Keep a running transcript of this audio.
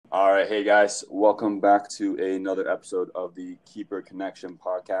All right, hey guys, welcome back to another episode of the Keeper Connection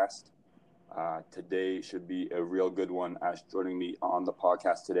podcast. Today should be a real good one, as joining me on the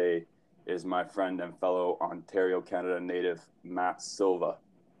podcast today is my friend and fellow Ontario, Canada native, Matt Silva.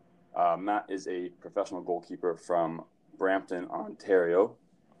 Matt is a professional goalkeeper from Brampton, Ontario,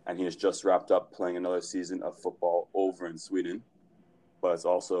 and he has just wrapped up playing another season of football over in Sweden. But it's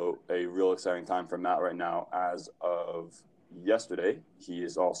also a real exciting time for Matt right now. As of yesterday, he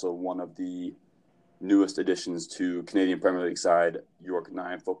is also one of the newest additions to Canadian Premier League side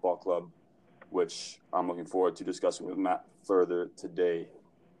York9 Football Club, which I'm looking forward to discussing with Matt further today.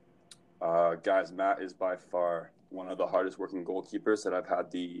 Guys, Matt is by far one of the hardest working goalkeepers that I've had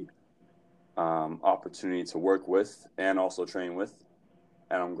the opportunity to work with and also train with.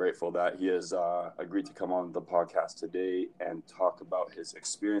 And I'm grateful that he has agreed to come on the podcast today and talk about his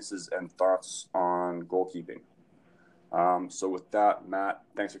experiences and thoughts on goalkeeping. So with that, Matt,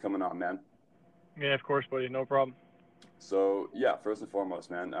 thanks for coming on, man. Yeah, of course, buddy. No problem. So, yeah, first and foremost,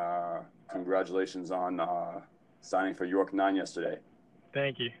 man, congratulations on signing for York9 yesterday.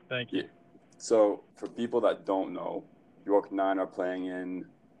 Thank you. Yeah. So, for people that don't know, York9 are playing in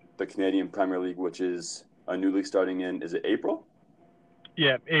the Canadian Premier League, which is a new league starting in, is it April?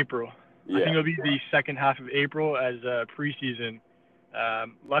 Yeah, April. Yeah. I think it'll be the second half of April as preseason.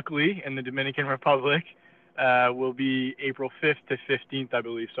 Luckily, in the Dominican Republic, will be April 5th to 15th, I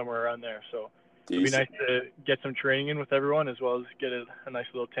believe, somewhere around there. So it'll be nice to get some training in with everyone as well as get a nice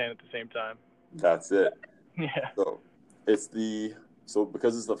little tan at the same time. That's it. Yeah. So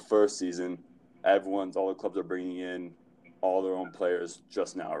because it's the first season, all the clubs are bringing in all their own players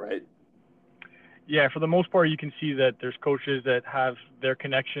just now, right? Yeah, for the most part, you can see that there's coaches that have their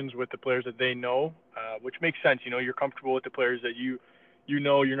connections with the players that they know, which makes sense. You know, you're comfortable with the players that you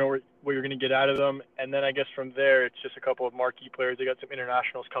know what you're going to get out of them. And then I guess from there, it's just a couple of marquee players. They got some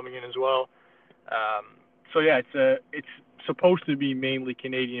internationals coming in as well. So yeah, it's supposed to be mainly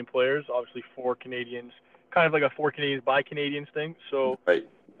Canadian players, obviously 4 Canadians, kind of like a 4 Canadians by Canadians thing. So right.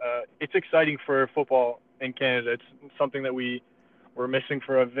 It's exciting for football in Canada. It's something that we're missing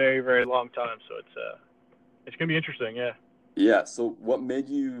for a very, very long time. So it's gonna be interesting. Yeah. Yeah. So what made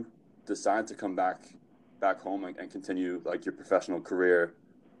you decide to come back home and continue like your professional career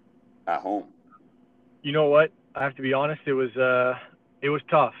at home? You know what? I have to be honest. It was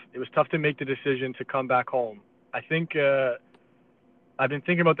tough. It was tough to make the decision to come back home. I think I've been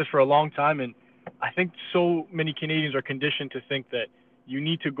thinking about this for a long time, and I think so many Canadians are conditioned to think that you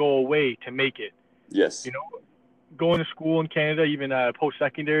need to go away to make it. Yes. You know, going to school in Canada, even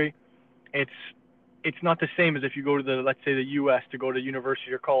post-secondary, it's not the same as if you go to let's say the U.S. to go to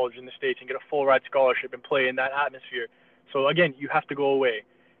university or college in the States and get a full ride scholarship and play in that atmosphere. So again, you have to go away.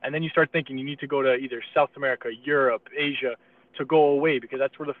 And then you start thinking you need to go to either South America, Europe, Asia to go away because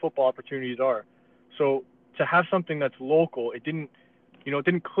that's where the football opportunities are. So to have something that's local, it didn't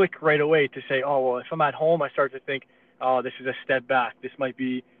click right away to say, oh, well, if I'm at home, I start to think, oh, this is a step back. This might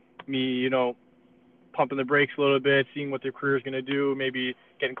be me, pumping the brakes a little bit, seeing what their career is going to do, maybe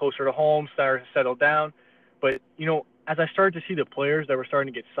getting closer to home, start to settle down. But, as I started to see the players that were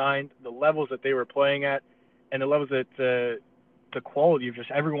starting to get signed, the levels that they were playing at, and the levels that the quality of just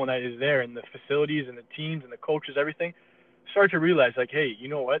everyone that is there and the facilities and the teams and the coaches, everything, start to realize, like, hey, you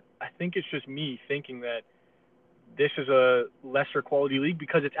know what? I think it's just me thinking that this is a lesser quality league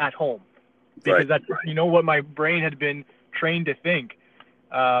because it's at home. Because that's, what my brain had been trained to think.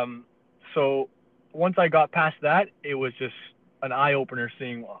 So once I got past that, it was just an eye opener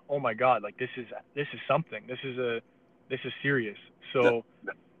seeing, oh my God, like this is something. This is serious. So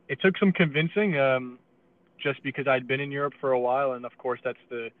it took some convincing, just because I'd been in Europe for a while, and of course that's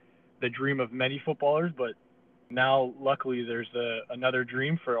the dream of many footballers. But now, luckily, there's another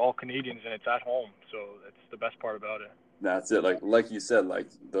dream for all Canadians, and it's at home. So that's the best part about it. That's it. Like you said, like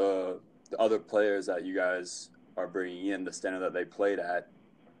the other players that you guys are bringing in, the standard that they played at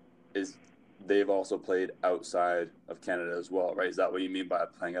is they've also played outside of Canada as well, right? Is that what you mean by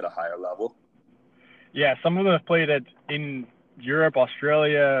playing at a higher level? Yeah, some of them have played in Europe,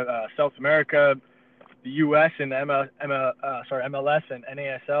 Australia, South America, the U.S. and MLS and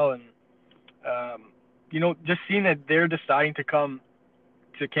NASL, and just seeing that they're deciding to come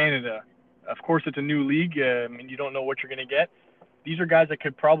to Canada. Of course, it's a new league, and you don't know what you're going to get. These are guys that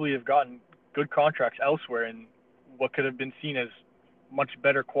could probably have gotten good contracts elsewhere in what could have been seen as much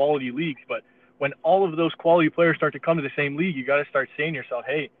better quality leagues. But when all of those quality players start to come to the same league, you got to start saying to yourself,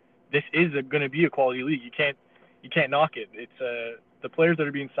 hey, this is going to be a quality league. You can't knock it. It's the players that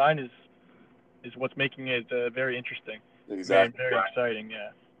are being signed is what's making it very interesting. Exactly. Very exciting,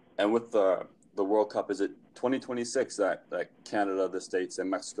 yeah. And with the the World Cup, is it 2026 that Canada, the States, and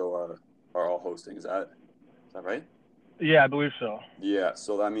Mexico are all hosting? Is that right? Yeah, I believe so. Yeah,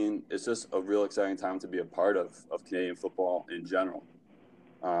 so I mean, it's just a real exciting time to be a part of Canadian football in general.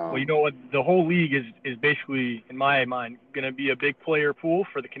 Well, you know what? The whole league is basically, in my mind, going to be a big player pool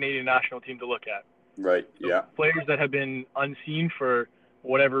for the Canadian national team to look at. Right, So yeah. players that have been unseen for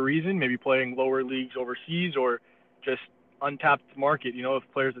whatever reason, maybe playing lower leagues overseas or just untapped market, of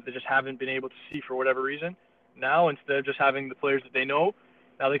players that they just haven't been able to see for whatever reason. Now, instead of just having the players that they know,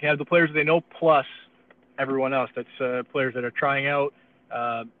 now they can have the players that they know plus everyone else. That's players that are trying out,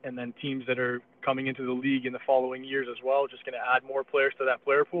 and then teams that are coming into the league in the following years as well. Just going to add more players to that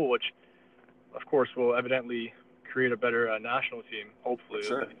player pool, which, of course, will evidently create a better national team, hopefully. For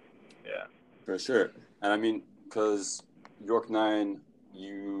sure. Yeah. For sure. And I mean, because York9,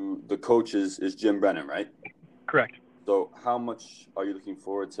 the coach is Jim Brennan, right? Correct. So how much are you looking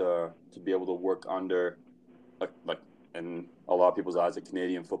forward to be able to work under, like in a lot of people's eyes, a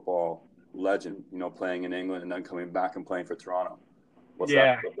Canadian football legend, playing in England and then coming back and playing for Toronto? What's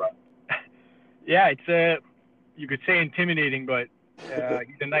that? Yeah, it's you could say intimidating, but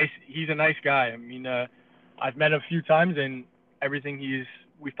he's a nice guy. I mean, I've met him a few times, and everything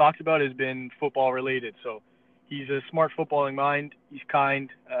we've talked about has been football related. So he's a smart footballing mind. He's kind,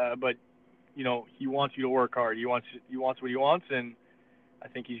 but he wants you to work hard. He wants what he wants, and I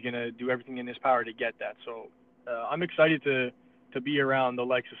think he's gonna do everything in his power to get that. So I'm excited to be around the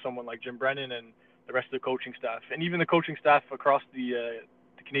likes of someone like Jim Brennan and the rest of the coaching staff, and even the coaching staff across the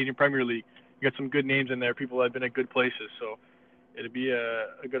Canadian Premier League. You got some good names in there, people that have been at good places. So it'd be a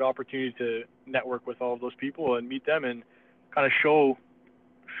good opportunity to network with all of those people and meet them and kind of show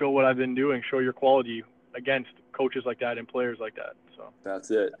what I've been doing, show your quality against coaches like that and players like that. So that's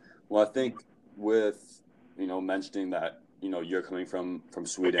it. Well, I think with mentioning that you're coming from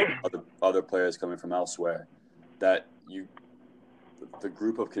Sweden, other players coming from elsewhere, that the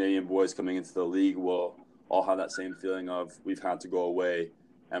group of Canadian boys coming into the league will all have that same feeling of we've had to go away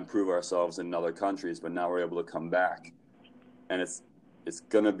and prove ourselves in other countries, but now we're able to come back. And it's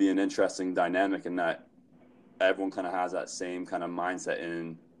going to be an interesting dynamic in that everyone kind of has that same kind of mindset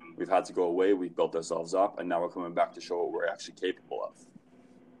in we've had to go away, we've built ourselves up, and now we're coming back to show what we're actually capable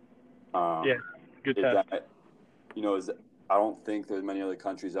of. Yeah, good test. I don't think there's many other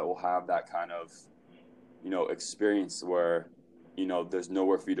countries that will have that kind of, experience where, there's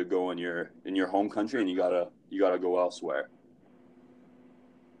nowhere for you to go in your home country and you gotta go elsewhere.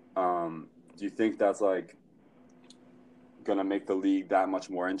 Do you think that's gonna make the league that much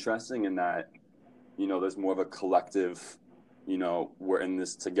more interesting in that, there's more of a collective, we're in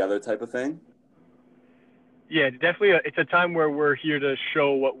this together type of thing? Yeah, definitely. It's a time where we're here to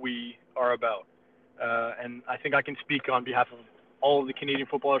show what we are about. And I think I can speak on behalf of all of the Canadian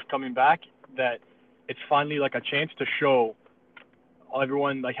footballers coming back that it's finally a chance to show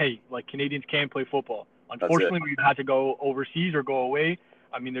everyone hey, Canadians can play football. Unfortunately, we've had to go overseas or go away.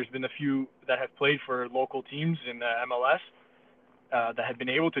 I mean, there's been a few that have played for local teams in the MLS that have been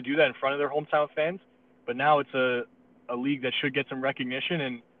able to do that in front of their hometown fans. But now it's a league that should get some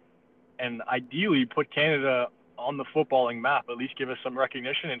recognition and ideally put Canada on the footballing map, at least give us some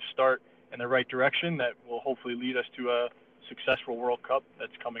recognition and start in the right direction that will hopefully lead us to a successful World Cup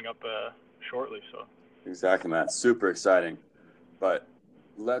that's coming up shortly. So exactly, man. Super exciting. But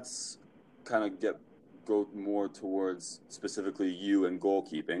let's kind of go more towards specifically you and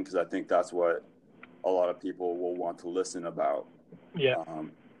goalkeeping, because I think that's what a lot of people will want to listen about. Yeah.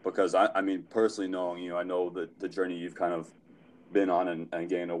 Because I mean, personally knowing you, I know the journey you've kind of been on and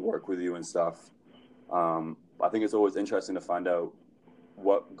getting to work with you and stuff. I think it's always interesting to find out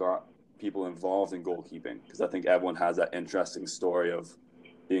what got people involved in goalkeeping, because I think everyone has that interesting story of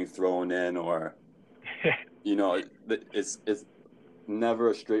being thrown in or, it's never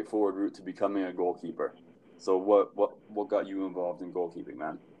a straightforward route to becoming a goalkeeper. So what got you involved in goalkeeping,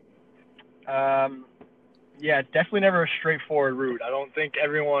 man? Yeah, it's definitely never a straightforward route. I don't think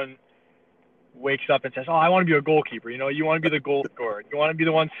everyone wakes up and says, "Oh, I want to be a goalkeeper." You want to be the goal scorer. You want to be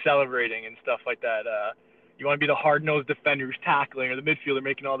the one celebrating and stuff like that. You want to be the hard-nosed defender who's tackling or the midfielder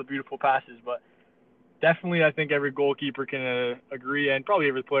making all the beautiful passes. But definitely, I think every goalkeeper can agree, and probably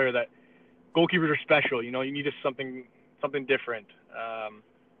every player, that goalkeepers are special. You need something different.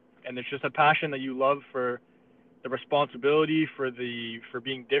 And it's just a passion that you love for the responsibility, for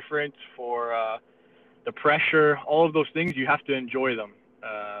being different, for the pressure, all of those things. You have to enjoy them,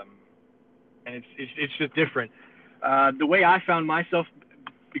 and it's just different. The way I found myself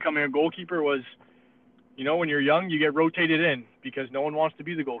becoming a goalkeeper was, when you're young, you get rotated in because no one wants to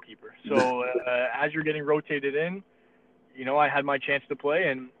be the goalkeeper. So as you're getting rotated in, I had my chance to play,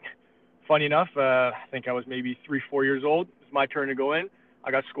 and funny enough, I think I was maybe 3, 4 years old. It was my turn to go in.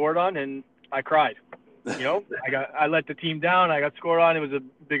 I got scored on, and I cried. I let the team down. I got scored on. It was a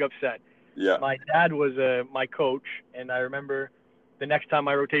big upset. Yeah. My dad was my coach, and I remember the next time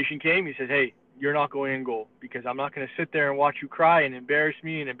my rotation came, he says, "Hey, you're not going in goal because I'm not going to sit there and watch you cry and embarrass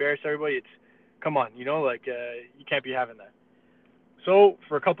me and embarrass everybody. Come on, you can't be having that." So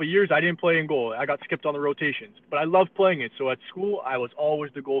for a couple of years, I didn't play in goal. I got skipped on the rotations, but I loved playing it. So at school, I was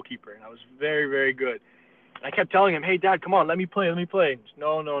always the goalkeeper, and I was very, very good. And I kept telling him, "Hey, Dad, come on, let me play.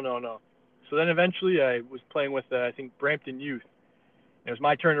 No, no, no, no. So then eventually I was playing with, I think, Brampton Youth. It was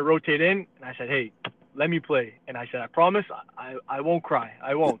my turn to rotate in, and I said, "Hey, let me play." And I said, "I promise I won't cry.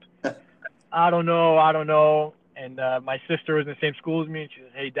 I won't." I don't know. And my sister was in the same school as me, and she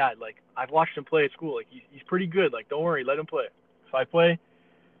said, "Hey, Dad, I've watched him play at school. He's pretty good. Don't worry, let him play." So I play.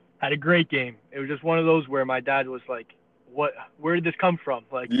 Had a great game. It was just one of those where my dad was like, "What? Where did this come from?"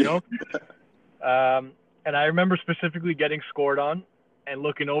 And I remember specifically getting scored on and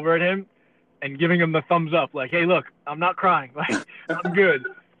looking over at him and giving him the thumbs up, like, "Hey, look, I'm not crying. I'm good."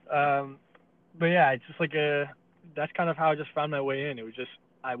 But yeah, it's just that's kind of how I just found my way in. It was just,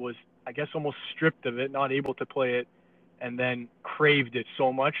 I was, I guess, almost stripped of it, not able to play it, and then craved it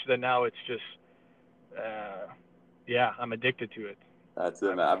so much that now it's just, I'm addicted to it. That's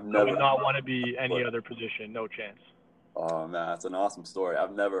it, man. I would not want to be any other position. No chance. Oh, man, that's an awesome story.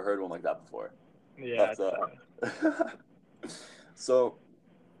 I've never heard one like that before. Yeah. So,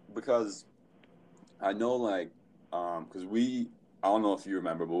 because I know, because I don't know if you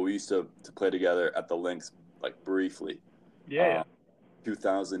remember, but we used to play together at the links, briefly. Yeah.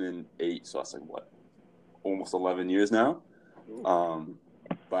 2008, so that's almost 11 years now.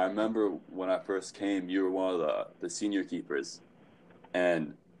 But I remember when I first came, you were one of the senior keepers,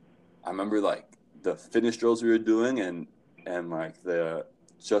 and I remember the fitness drills we were doing and the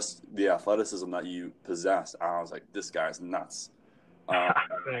athleticism that you possessed. I was like, this guy's nuts.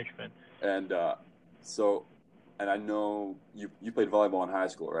 Thanks, man. And and I know you played volleyball in high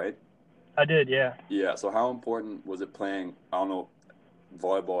school, right? I did, yeah. Yeah. So how important was it playing, I don't know,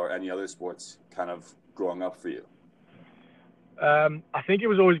 volleyball or any other sports kind of growing up for you? I think it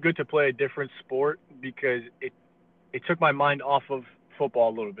was always good to play a different sport because it took my mind off of football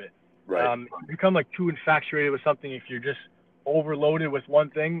a little bit. Right. You become too infatuated with something. If you're just overloaded with one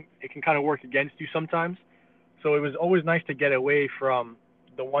thing, it can kind of work against you sometimes. So it was always nice to get away from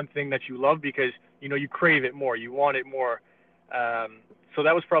the one thing that you love because, you crave it more. You want it more. So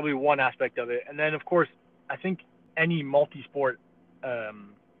that was probably one aspect of it. And then, of course, I think any multi-sport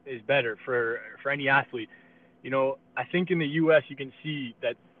is better for any athlete. I think in the U.S. you can see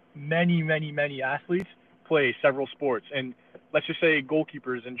that many, many, many athletes play several sports. And let's just say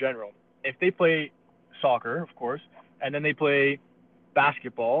goalkeepers in general. If they play soccer, of course, and then they play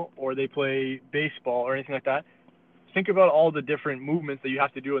basketball or they play baseball or anything like that, think about all the different movements that you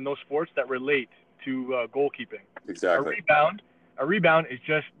have to do in those sports that relate to goalkeeping. Exactly. A rebound is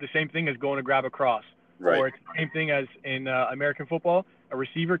just the same thing as going to grab a cross. Right. Or it's the same thing as in American football, a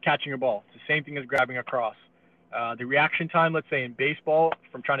receiver catching a ball. It's the same thing as grabbing a cross. The reaction time, let's say in baseball,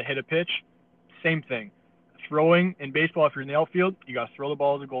 from trying to hit a pitch, same thing. Throwing in baseball, if you're in the outfield, you got to throw the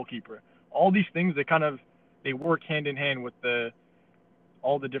ball as a goalkeeper. All these things, they work hand in hand with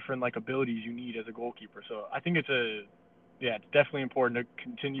all the different abilities you need as a goalkeeper. So I think it's definitely important to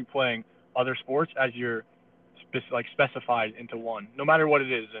continue playing other sports as you're specified into one, no matter what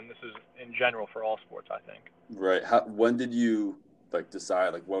it is. And this is in general for all sports, I think. Right. When did you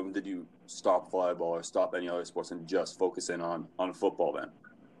decide? When did you stop volleyball or stop any other sports and just focus in on football then?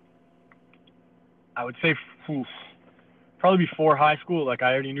 I would say probably before high school. I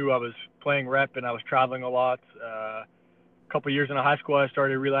already knew I was playing rep and I was traveling a lot. A couple of years into high school, I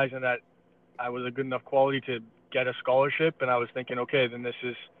started realizing that I was a good enough quality to get a scholarship, and I was thinking, okay, then this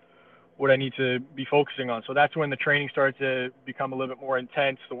is what I need to be focusing on. So that's when the training started to become a little bit more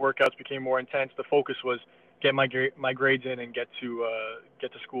intense. The workouts became more intense. The focus was get my grades in and get to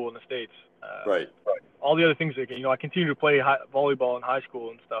school in the States. Right. All the other things, I continued to play volleyball in high school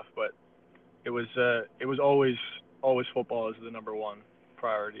and stuff, but it was always football as the number one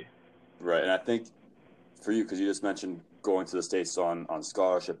priority. Right, and I think for you, because you just mentioned going to the States on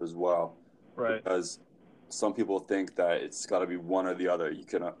scholarship as well. Right. Because some people think that it's got to be one or the other. You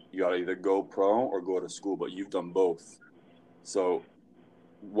got to either go pro or go to school, but you've done both. So,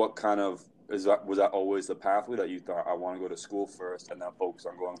 what kind of was that always the pathway that you thought, I want to go to school first and then focus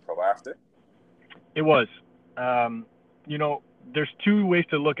on going pro after? It was. There's two ways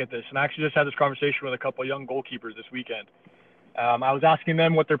to look at this, and I actually just had this conversation with a couple of young goalkeepers this weekend. I was asking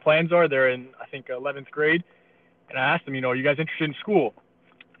them what their plans are. They're in, I think, 11th grade, and I asked them, are you guys interested in school?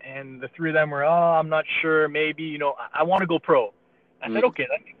 and the three of them were, oh, I'm not sure, maybe, I want to go pro. I said, okay,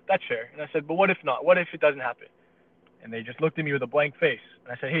 that's fair. And I said, but what if not? What if it doesn't happen? And they just looked at me with a blank face.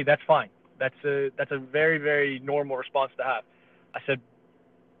 And I said, hey, that's fine. That's a very, very normal response to have. I said,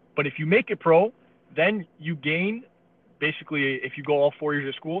 but if you make it pro, then you gain, basically, if you go all 4 years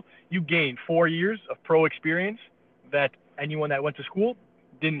of school, you gain 4 years of pro experience that anyone that went to school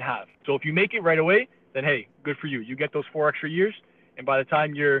didn't have. So if you make it right away, then hey, good for you. You get those 4 extra years, and by the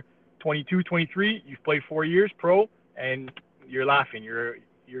time you're 22, 23, you've played 4 years pro, and you're laughing. You're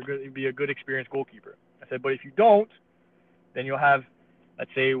going to be a good experienced goalkeeper. I said, but if you don't, then you'll have,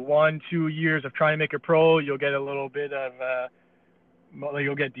 let's say, 1-2 years of trying to make it pro. You'll get a little bit of,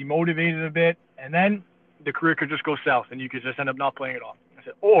 you'll get demotivated a bit, and then the career could just go south, and you could just end up not playing at all. I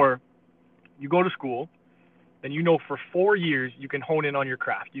said, or you go to school, then for 4 years you can hone in on your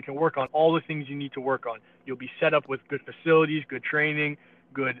craft. You can work on all the things you need to work on. You'll be set up with good facilities, good training,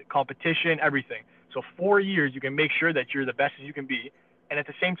 good competition, everything. So 4 years you can make sure that you're the best as you can be, and at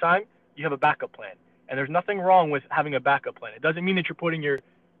the same time you have a backup plan. And there's nothing wrong with having a backup plan. It doesn't mean that you're putting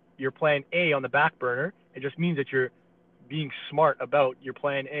your plan A on the back burner. It just means that you're being smart about your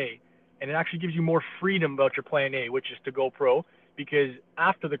plan A. And it actually gives you more freedom about your plan A, which is to go pro, because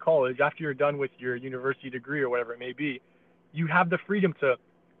after the college, after you're done with your university degree or whatever it may be, you have the freedom to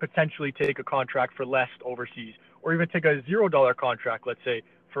potentially take a contract for less overseas, or even take a $0 contract, let's say,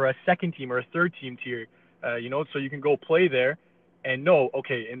 for a second team or a third team tier, so you can go play there and know,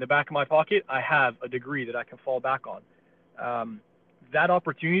 okay, in the back of my pocket, I have a degree that I can fall back on. That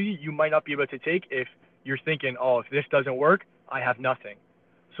opportunity you might not be able to take if you're thinking, oh, if this doesn't work, I have nothing.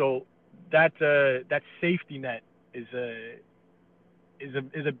 So that safety net is a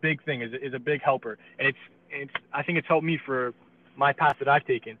big thing, is a big helper, and I think it's helped me for my path that I've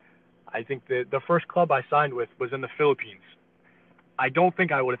taken. I think the first club I signed with was in the Philippines. I don't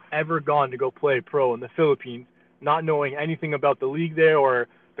think I would have ever gone to go play pro in the Philippines, not knowing anything about the league there or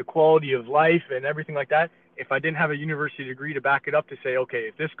the quality of life and everything like that, if I didn't have a university degree to back it up to say, okay,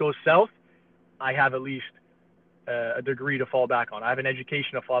 if this goes south, I have at least a degree to fall back on. I have an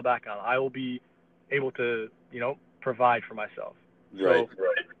education to fall back on. I will be able to, provide for myself. Right. So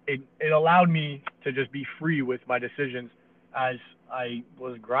it allowed me to just be free with my decisions as I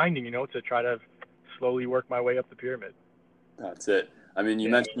was grinding, to try to slowly work my way up the pyramid. That's it. I mean, you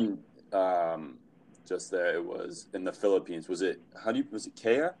mentioned just there it was in the Philippines. Was it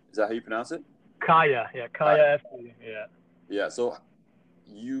Kaya? Is that how you pronounce it? Kaya, yeah, Kaya FC, yeah. Yeah. So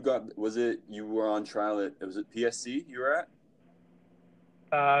you were on trial was it PSC you were at?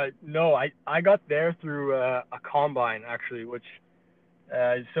 No, I got there through a combine actually, which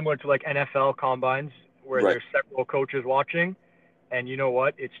is similar to like NFL combines where there's several coaches watching, and you know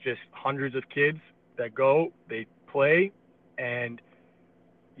what? It's just hundreds of kids that go, they play, and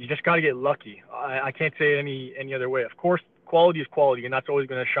you just got to get lucky. I can't say it any other way. Of course, quality is quality, and that's always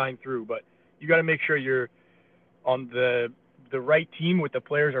going to shine through, but you got to make sure you're on the right team with the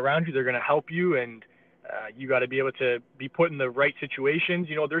players around you. They're going to help you, and you got to be able to be put in the right situations.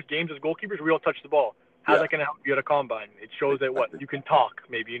 There's games as goalkeepers we don't touch the ball. How's that going to help you at a combine? It shows that you can talk,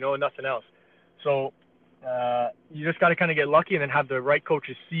 maybe, nothing else. So you just got to kind of get lucky and then have the right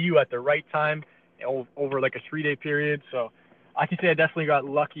coaches see you at the right time over like a 3-day period. So I can say I definitely got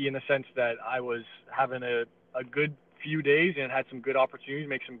lucky in the sense that I was having a good few days and had some good opportunities,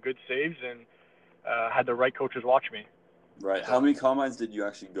 make some good saves, and had the right coaches watch me. Right. How many combines did you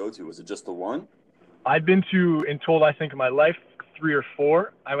actually go to? Was it just the one? I've been to, in total, I think in my life, 3 or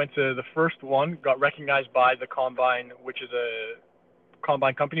 4. I went to the first one, got recognized by the Combine, which is a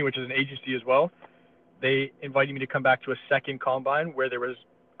Combine company, which is an agency as well. They invited me to come back to a second Combine where there was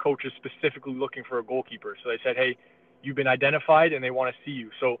coaches specifically looking for a goalkeeper. So they said, hey, you've been identified and they want to see you.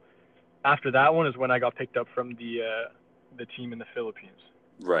 So after that one is when I got picked up from the team in the Philippines.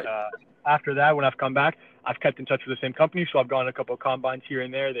 Right. After that, when I've come back, I've kept in touch with the same company. So I've gone a couple of combines here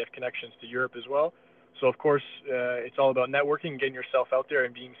and there. They have connections to Europe as well. So, of course, it's all about networking, getting yourself out there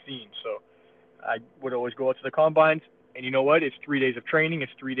and being seen. So I would always go out to the combines. And you know what? It's 3 days of training.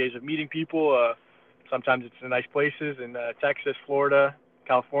 It's 3 days of meeting people. Sometimes it's in nice places in Texas, Florida,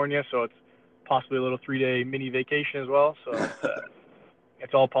 California. So it's possibly a little 3-day mini vacation as well. So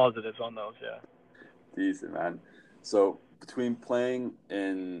it's all positives on those, yeah. Decent, man. So between playing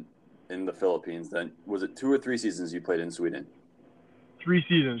in the Philippines, then was it 2 or 3 seasons you played in Sweden? 3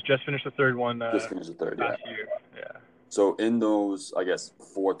 seasons. Just finished the third one. Just finished the third, last year. Yeah. So in those, I guess,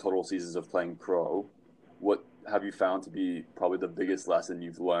 4 total seasons of playing pro, what have you found to be probably the biggest lesson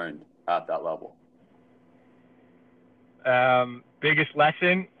you've learned at that level? Biggest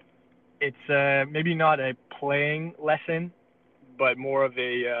lesson, it's maybe not a playing lesson, but more of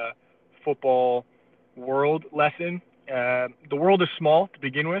a football world lesson. The world is small to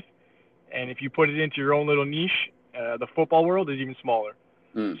begin with, and if you put it into your own little niche, the football world is even smaller.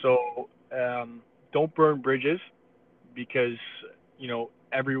 So don't burn bridges, because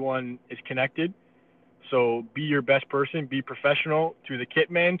everyone is connected. So be your best person, be professional, to the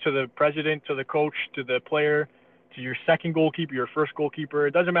kit man, to the president, to the coach, to the player, to your second goalkeeper, your first goalkeeper.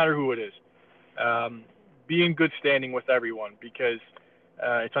 It doesn't matter who it is. Be in good standing with everyone, because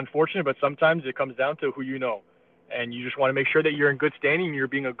it's unfortunate, but sometimes it comes down to who you know. And you just want to make sure that you're in good standing and you're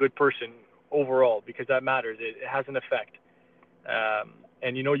being a good person overall, because that matters. It has an effect.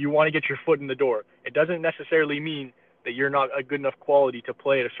 And you want to get your foot in the door. It doesn't necessarily mean that you're not a good enough quality to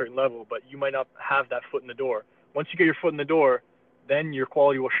play at a certain level, but you might not have that foot in the door. Once you get your foot in the door, then your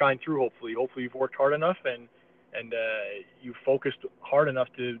quality will shine through, hopefully. Hopefully you've worked hard enough and you've focused hard enough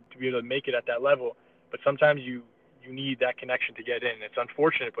to be able to make it at that level. But sometimes you need that connection to get in. It's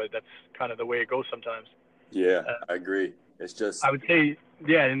unfortunate, but that's kind of the way it goes sometimes. Yeah, I agree. It's just... I would say,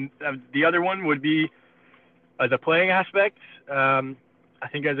 yeah, and the other one would be the playing aspect. I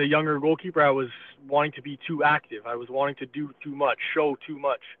think as a younger goalkeeper, I was wanting to be too active. I was wanting to do too much, show too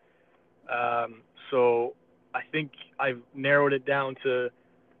much. So I think I've narrowed it down to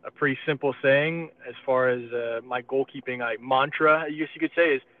a pretty simple saying as far as my goalkeeping mantra, I guess you could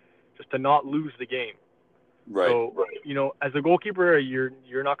say, is just to not lose the game. Right. So, as a goalkeeper,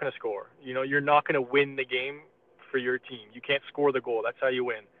 you're not going to score. You're not going to win the game for your team. You can't score the goal. That's how you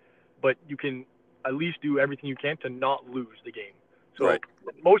win. But you can at least do everything you can to not lose the game. So right.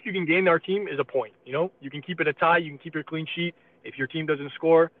 Most you can gain our team is a point. You can keep it a tie. You can keep it a clean sheet. If your team doesn't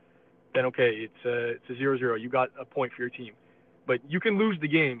score, then okay, it's a 0-0. You got a point for your team. But you can lose the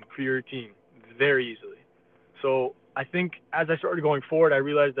game for your team very easily. So I think as I started going forward, I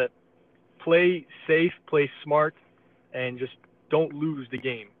realized that play safe, play smart, and just don't lose the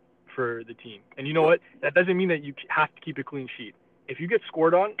game for the team. And you know what? That doesn't mean that you have to keep a clean sheet. If you get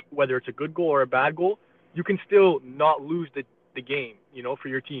scored on, whether it's a good goal or a bad goal, you can still not lose the game, for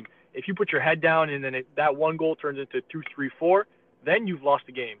your team. If you put your head down and then that one goal turns into 2, 3, 4, then you've lost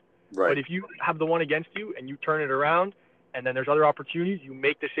the game. Right. But if you have the one against you and you turn it around, and then there's other opportunities, you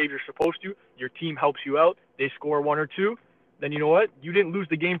make the save you're supposed to, your team helps you out, they score 1 or 2, then you know what? You didn't lose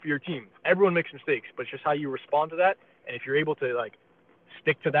the game for your team. Everyone makes mistakes, but it's just how you respond to that. And if you're able to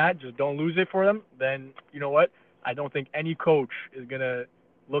stick to that, just don't lose it for them, then you know what? I don't think any coach is going to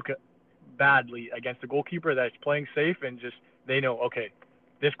look badly against a goalkeeper that's playing safe and just they know, okay,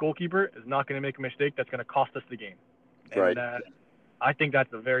 this goalkeeper is not going to make a mistake that's going to cost us the game. Right. And I think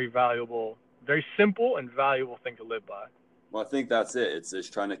that's a very valuable, very simple and valuable thing to live by. Well, I think that's it. It's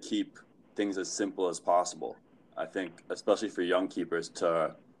just trying to keep things as simple as possible. I think, especially for young keepers,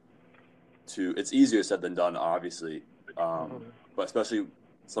 to it's easier said than done, obviously. But especially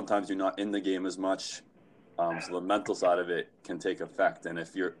sometimes you're not in the game as much. So the mental side of it can take effect. And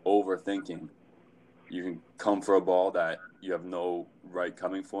if you're overthinking, you can come for a ball that you have no right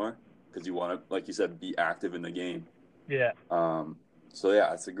coming for because you want to, like you said, be active in the game. Yeah. So,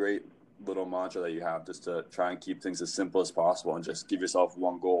 yeah, it's a great little mantra that you have, just to try and keep things as simple as possible and just give yourself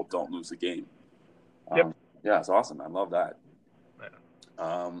one goal. Don't lose the game. Yep. Yeah, it's awesome. I love that.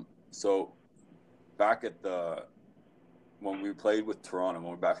 Yeah. So back at when we played with Toronto, when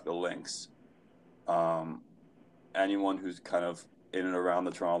we were back at the Lynx, anyone who's kind of in and around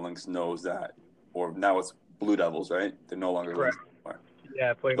the Toronto Lynx knows that, or now it's Blue Devils, right? They're no longer Lynx anymore.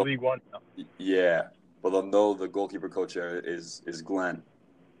 Yeah, playing League One now. Yeah, but they'll know the goalkeeper coach there is Glenn.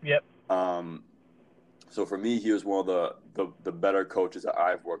 Yep. So for me, he was one of the better coaches that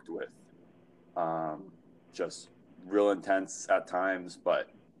I've worked with. Just real intense at times, but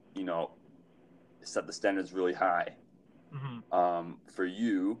set the standards really high. Mm-hmm. For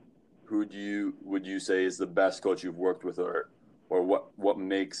you, who would you say is the best coach you've worked with, or what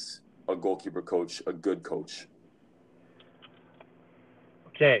makes a goalkeeper coach a good coach?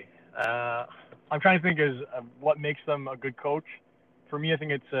 Okay, I'm trying to think of what makes them a good coach. For me, I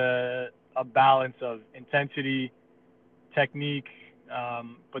think it's a balance of intensity, technique,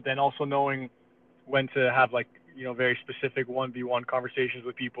 but then also knowing when to have very specific 1v1 conversations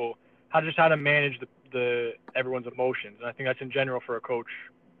with people, how to manage the everyone's emotions. And I think that's in general for a coach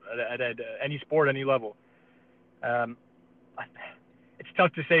at any sport, any level. It's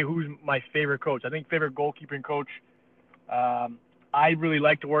tough to say who's my favorite coach. I think favorite goalkeeping coach. I really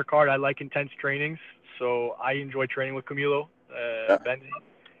like to work hard. I like intense trainings, so I enjoy training with Camilo Benzi.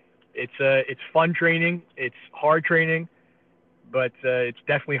 It's fun training. It's hard training, but it's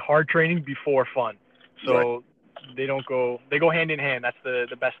definitely hard training before fun. So right. They go hand in hand. That's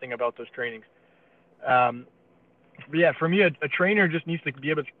the best thing about those trainings. But yeah, for me, a trainer just needs to be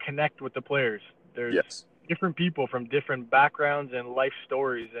able to connect with the players. There's Yes. different people from different backgrounds and life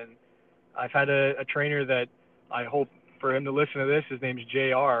stories, and I've had a trainer that I hope for him to listen to this. His name's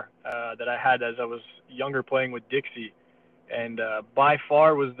JR, that I had as I was younger playing with Dixie, and by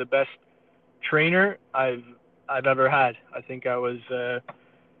far was the best trainer I've ever had. I think I was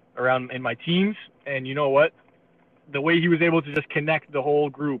around in my teens, and you know what? The way he was able to just connect the whole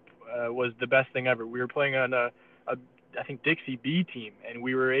group was the best thing ever. We were playing on I think Dixie B team, and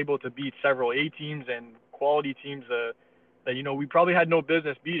we were able to beat several A teams and quality teams that we probably had no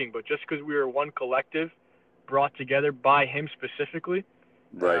business beating, but just because we were one collective, brought together by him specifically,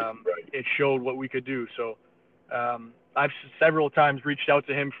 Right. it showed what we could do. So I've several times reached out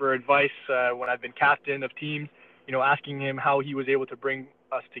to him for advice when I've been captain of teams, asking him how he was able to bring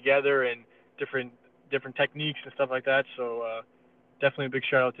us together and different techniques and stuff like that. So definitely a big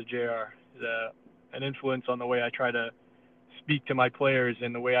shout out to JR. He's an influence on the way I try to speak to my players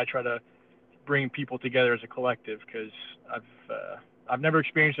and the way I try to bring people together as a collective, because I've never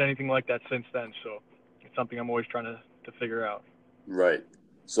experienced anything like that since then. So it's something I'm always trying to figure out. Right.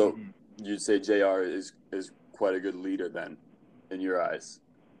 So you'd say JR is quite a good leader then, in your eyes?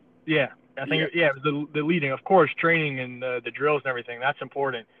 Yeah, I think the leading, of course, training and the drills and everything, that's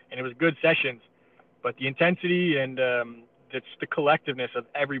important, and it was good sessions, but the intensity and it's the collectiveness of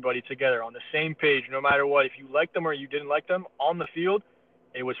everybody together on the same page, no matter what. If you liked them or you didn't like them on the field,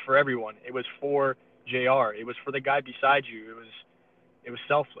 it was for everyone. It was for JR. It was for the guy beside you. It was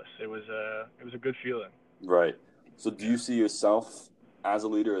selfless. It was a good feeling. Right. So do you see yourself as a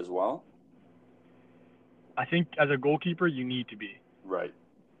leader as well? I think as a goalkeeper, you need to be. Right.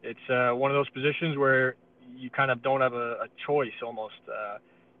 It's one of those positions where you kind of don't have a choice almost.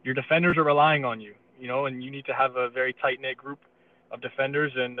 Your defenders are relying on you, and you need to have a very tight-knit group of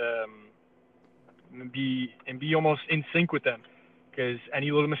defenders and be almost in sync with them, because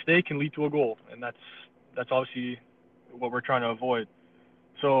any little mistake can lead to a goal, and that's obviously what we're trying to avoid.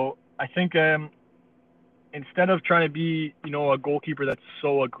 So I think instead of trying to be, a goalkeeper that's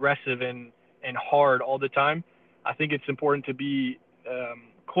so aggressive and hard all the time, I think it's important to be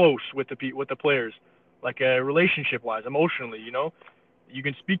close with the players, like relationship-wise, emotionally. You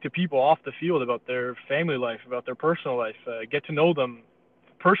can speak to people off the field about their family life, about their personal life, get to know them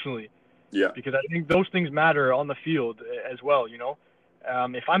personally. Yeah. Because I think those things matter on the field as well.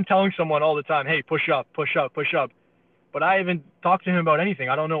 If I'm telling someone all the time, hey, push up, push up, push up, but I haven't talked to him about anything,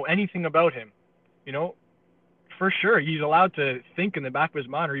 I don't know anything about him, for sure he's allowed to think in the back of his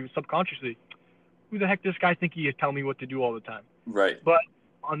mind or even subconsciously, who the heck does this guy think he is telling me what to do all the time? Right. But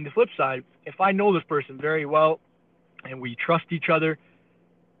on the flip side, if I know this person very well and we trust each other,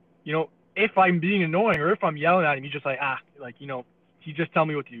 if I'm being annoying or if I'm yelling at him, he's just like, he's just telling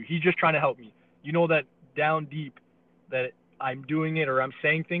me what to do. He's just trying to help me. That down deep that I'm doing it or I'm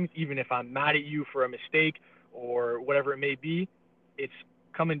saying things, even if I'm mad at you for a mistake or whatever it may be, it's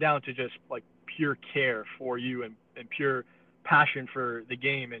coming down to just like pure care for you and pure passion for the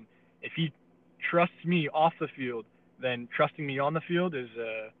game. And if he trusts me off the field, then trusting me on the field is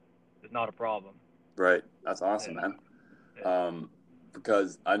not a problem. Right. That's awesome, man. Yeah.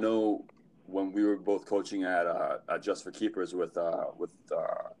 Because I know when we were both coaching at Just for Keepers with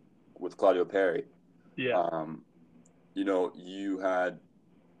Claudio Perry, you had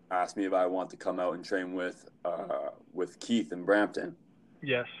asked me if I want to come out and train with Keith in Brampton.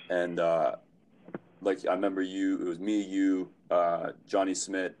 Yes. And I remember it was me, you, Johnny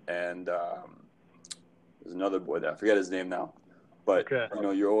Smith, and there's another boy there. I forget his name now. But,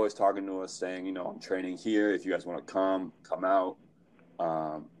 you're always talking to us saying, I'm training here. If you guys want to come out.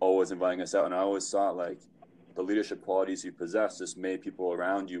 Always inviting us out. And I always thought, the leadership qualities you possess just made people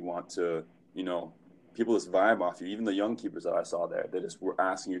around you want to, people just vibe off you. Even the young keepers that I saw there, they just were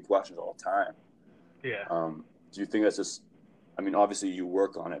asking you questions all the time. Yeah. Do you think that's just, obviously you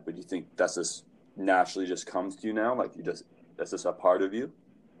work on it, but do you think that's just naturally just comes to you now? That's just a part of you?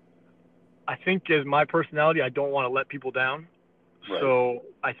 I think as my personality, I don't want to let people down. Right. So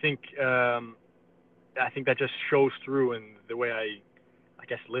I think that just shows through in the way I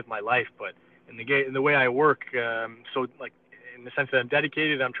guess live my life, but in the way I work. So in the sense that I'm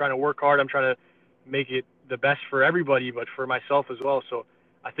dedicated, I'm trying to work hard, I'm trying to make it the best for everybody, but for myself as well. So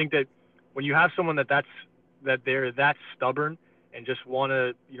I think that when you have someone that they're that stubborn and just want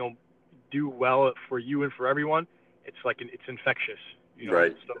to do well for you and for everyone, it's it's infectious.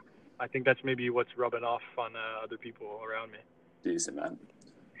 Right. So I think that's maybe what's rubbing off on other people around me. Decent, man.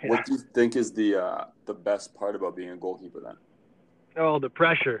 Yeah. What do you think is the best part about being a goalkeeper then? Oh, the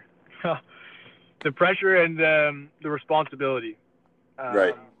pressure. The pressure and the responsibility.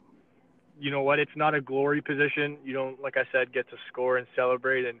 Right. you know what? It's not a glory position. You don't, like I said, get to score and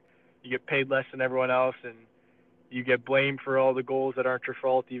celebrate, and you get paid less than everyone else, and you get blamed for all the goals that aren't your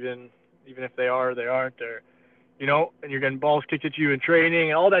fault, even if they are, they aren't. Or, and you're getting balls kicked at you in training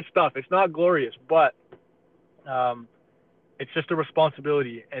and all that stuff. It's not glorious, but it's just a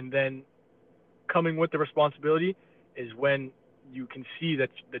responsibility. And then coming with the responsibility is when you can see that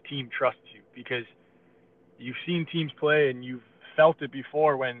the team trusts you, because you've seen teams play and you've felt it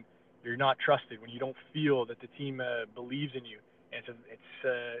before when you're not trusted, when you don't feel that the team believes in you, and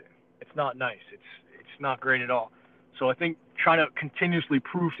it's not nice. It's not great at all. So I think trying to continuously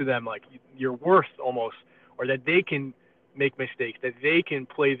prove to them like your worth almost, or that they can make mistakes, that they can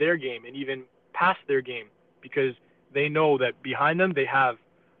play their game and even pass their game, because they know that behind them they have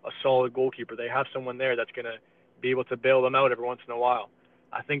a solid goalkeeper. They have someone there that's going to be able to bail them out every once in a while.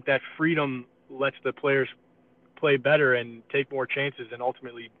 I think that freedom lets the players play better and take more chances, and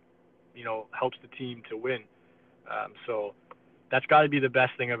ultimately, helps the team to win. So that's got to be the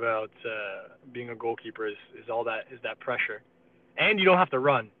best thing about being a goalkeeper is that pressure, and you don't have to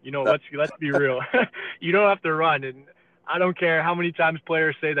run. Let's be real. You don't have to run, and I don't care how many times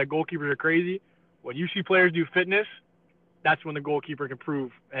players say that goalkeepers are crazy. When you see players do fitness, that's when the goalkeeper can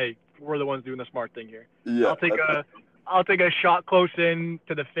prove, hey, we're the ones doing the smart thing here. Yeah, I'll take a shot close in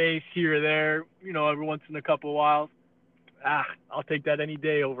to the face here or there, every once in a couple of whiles. I'll take that any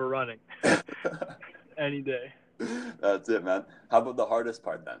day over running. Any day. That's it, man. How about the hardest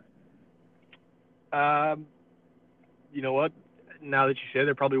part then? You know what? Now that you say it,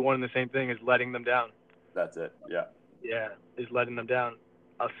 they're probably one and the same thing, is letting them down. That's it. Yeah. Yeah, is letting them down.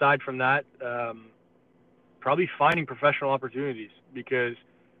 Aside from that, probably finding professional opportunities, because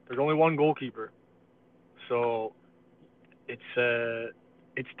there's only one goalkeeper. So it's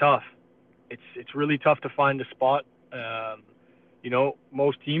tough. It's really tough to find a spot.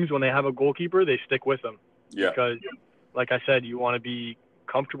 Most teams, when they have a goalkeeper, they stick with them. Yeah. Because, like I said, you want to be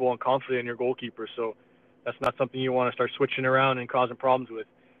comfortable and confident in your goalkeeper. So that's not something you want to start switching around and causing problems with.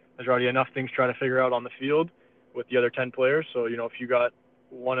 There's already enough things to try to figure out on the field with the other 10 players. So, if you got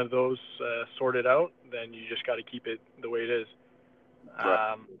one of those sorted out, then you just got to keep it the way it is.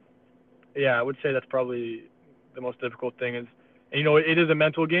 Right. Yeah, I would say that's probably the most difficult thing. And it is a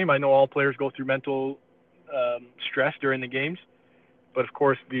mental game. I know all players go through mental stress during the games. But, of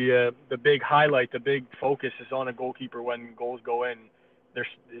course, the big highlight, the big focus is on a goalkeeper when goals go in.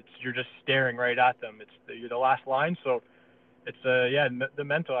 You're just staring right at them. You're the last line. So, it's the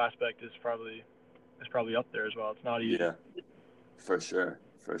mental aspect is probably up there as well. It's not easy. Yeah, for sure.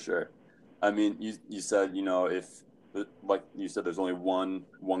 I mean, you said, if, like you said, there's only one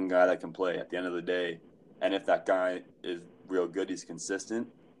guy that can play at the end of the day. And if that guy is real good, he's consistent,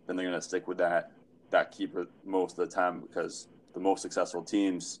 then they're going to stick with that keeper most of the time, because the most successful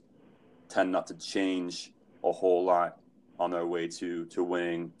teams tend not to change a whole lot on their way to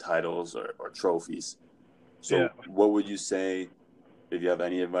winning titles or trophies. So Yeah. What would you say, if you have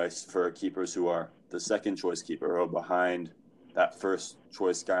any advice for keepers who are the second choice keeper or behind that first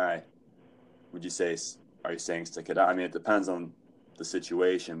choice guy? Are you saying stick it out? I mean, it depends on the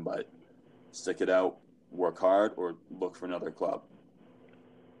situation, but stick it out, work hard, or look for another club?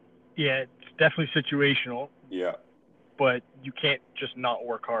 Yeah, it's definitely situational. Yeah. But you can't just not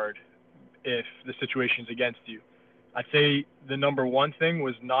work hard if the situation's against you. I'd say the number one thing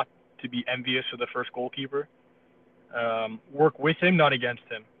was not to be envious of the first goalkeeper. Work with him, not against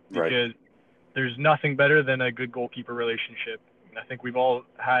him, because there's nothing better than a good goalkeeper relationship. And I think we've all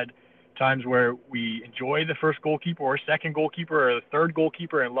had times where we enjoy the first goalkeeper or second goalkeeper or the third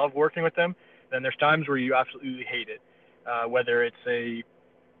goalkeeper and love working with them. Then there's times where you absolutely hate it, whether it's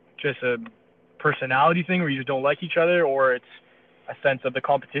just a personality thing where you just don't like each other, or it's a sense of the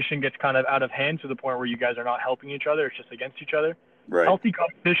competition gets kind of out of hand to the point where you guys are not helping each other. It's just against each other. Right. Healthy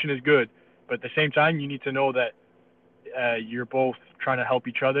competition is good, but at the same time, you need to know that you're both trying to help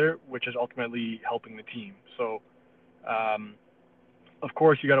each other, which is ultimately helping the team. So, of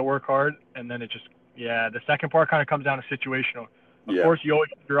course, you got to work hard, and then the second part kind of comes down to situational. Of course, you always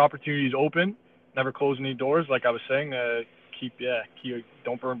keep your opportunities open, never close any doors. Like I was saying,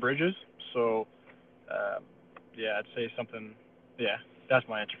 don't burn bridges. So, I'd say something. Yeah, that's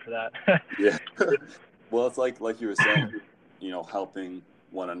my answer for that. Yeah. Well, it's like you were saying, helping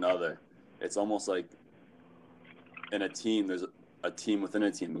one another. It's almost like in a team, there's a team within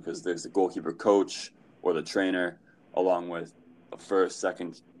a team, because there's the goalkeeper coach or the trainer, along with a first,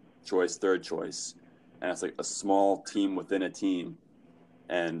 second choice, third choice. And it's like a small team within a team.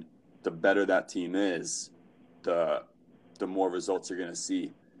 And the better that team is, the more results you're going to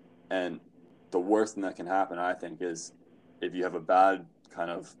see. And the worst thing that can happen, I think, is if you have a bad kind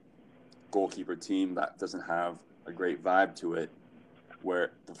of goalkeeper team that doesn't have a great vibe to it,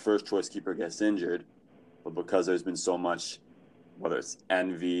 where the first choice keeper gets injured, but because there's been so much, whether it's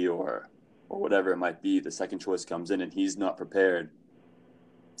envy or whatever it might be, the second choice comes in and he's not prepared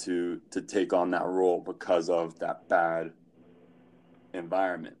to take on that role because of that bad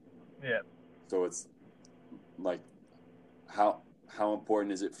environment. Yeah. So it's like, how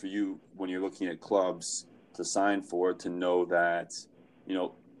important is it for you when you're looking at clubs to sign for, to know that, you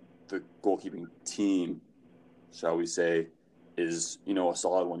know, the goalkeeping team, shall we say, is, you know, a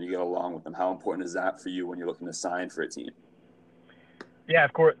solid one, you get along with them? How important is that for you when you're looking to sign for a team? Yeah,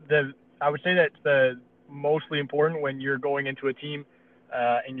 of course. I would say that's the mostly important when you're going into a team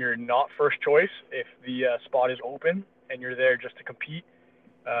and you're not first choice. If the spot is open and you're there just to compete.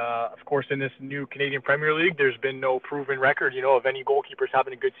 Of course, in this new Canadian Premier League, there's been no proven record, you know, of any goalkeepers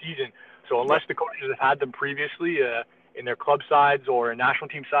having a good season. So unless the coaches have had them previously in their club sides or national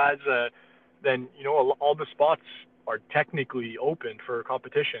team sides, then, you know, all the spots are technically open for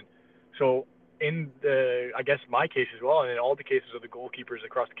competition. So in I guess my case as well, and in all the cases of the goalkeepers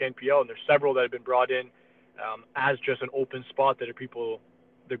across the KNPL, and there's several that have been brought in as just an open spot that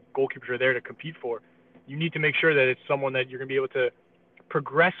the goalkeepers are there to compete for. You need to make sure that it's someone that you're going to be able to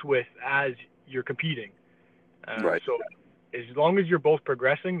progress with as you're competing. Right. So as long as you're both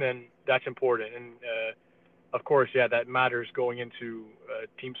progressing, then that's important. And of course, yeah, that matters going into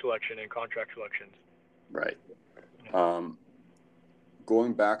team selection and contract selections. Right.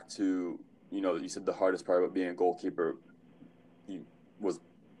 Going back to, you know, you said the hardest part about being a goalkeeper was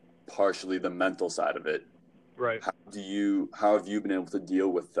partially the mental side of it. Right. How have you been able to deal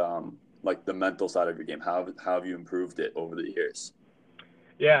with like the mental side of your game? How have you improved it over the years?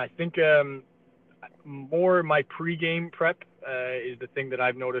 Yeah, I think more my pre-game prep is the thing that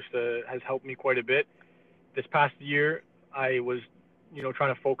I've noticed has helped me quite a bit. This past year, I was, you know,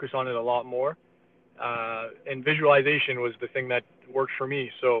 trying to focus on it a lot more. And visualization was the thing that worked for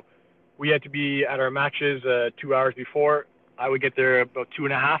me. So we had to be at our matches 2 hours before. I would get there about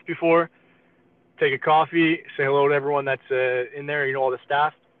 2.5 before, take a coffee, say hello to everyone that's in there, you know, all the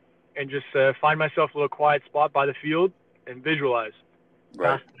staff, and just find myself a little quiet spot by the field and visualize.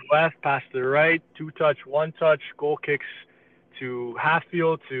 Right. Pass to the left, pass to the right, 2-touch, 1-touch, goal kicks to half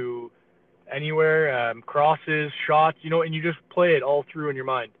field, to anywhere, crosses, shots, you know, and you just play it all through in your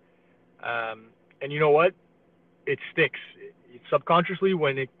mind. And you know what? It sticks. Subconsciously,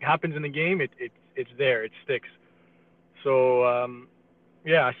 when it happens in the game, it's there. It sticks. So,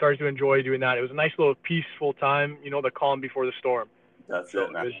 yeah, I started to enjoy doing that. It was a nice little peaceful time, you know, the calm before the storm. That's so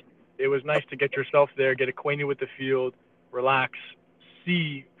it, man. It was nice to get yourself there, get acquainted with the field, relax,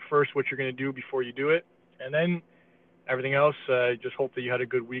 see first what you're going to do before you do it, and then everything else, just hope that you had a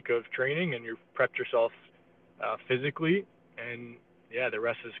good week of training and you prepped yourself physically, and yeah, the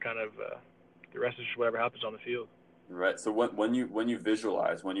rest is just whatever happens on the field. Right. So when you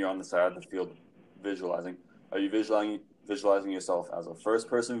visualize, when you're on the side of the field visualizing, are you visualizing yourself as a first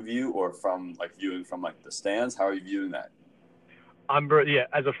person view or from like viewing from like the stands? How are you viewing that?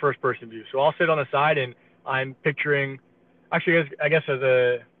 As a first person view. So I'll sit on the side and I'm picturing, actually, I guess as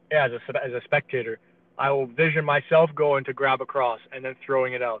a spectator, I will vision myself going to grab a cross and then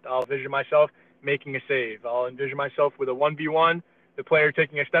throwing it out. I'll vision myself making a save. I'll envision myself with a 1v1, the player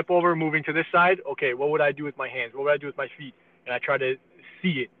taking a step over, moving to this side. Okay, what would I do with my hands? What would I do with my feet? And I try to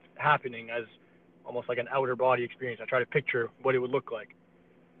see it happening as almost like an outer body experience. I try to picture what it would look like.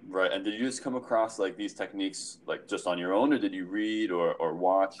 Right. And did you just come across like these techniques like just on your own, or did you read or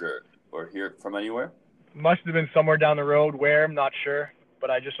watch or hear it from anywhere? Must have been somewhere down the road where, I'm not sure. But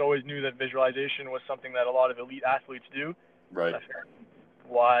I just always knew that visualization was something that a lot of elite athletes do. Right.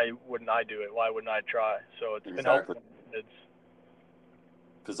 Why wouldn't I do it? Why wouldn't I try? So it's been helpful.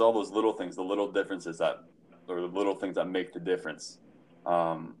 Because all those little things, the little differences or the little things that make the difference.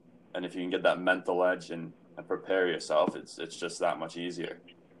 And if you can get that mental edge and prepare yourself, it's just that much easier.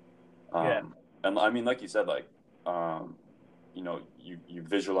 Yeah. And I mean, like you said, like, you know, you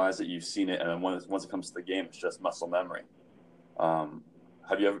visualize it, you've seen it, and then once it comes to the game, it's just muscle memory.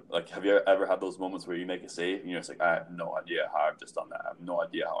 Have you ever had those moments where you make a save and you're just like, I have no idea how I've just done that. I have no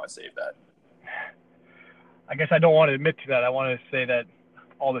idea how I saved that. I guess I don't want to admit to that. I want to say that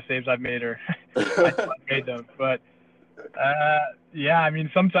all the saves I've made are I made them. But yeah, I mean,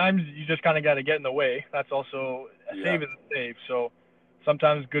 sometimes you just kind of got to get in the way. That's also save is a save. So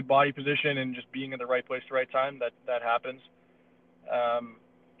sometimes good body position and just being in the right place at the right time, that happens.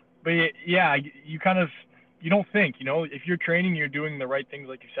 But yeah, you don't think, you know, if you're training, you're doing the right things,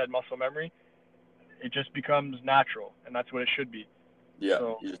 like you said, muscle memory, it just becomes natural, and that's what it should be. Yeah,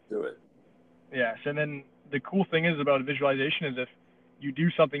 so, you just do it. Yes, and then the cool thing is about visualization is if you do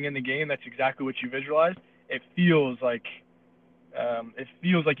something in the game that's exactly what you visualized, it feels like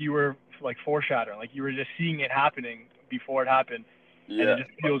you were like foreshadowing, like you were just seeing it happening before it happened, and Yeah. it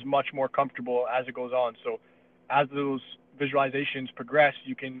just feels much more comfortable as it goes on. So as those visualizations progress,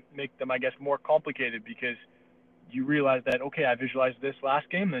 you can make them, I guess, more complicated because you realize that, okay, I visualized this last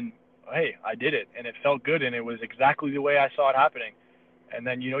game, and hey, I did it, and it felt good, and it was exactly the way I saw it happening, and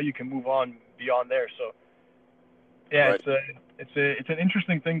then you can move on beyond there. So yeah, Right. it's an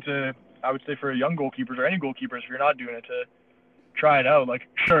interesting thing to, I would say, for young goalkeepers or any goalkeepers, if you're not doing it, to try it out. Like,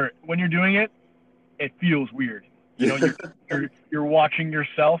 sure, when you're doing it, it feels weird. Yeah. You're watching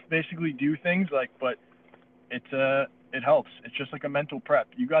yourself basically do things, like, but it helps. It's just like a mental prep.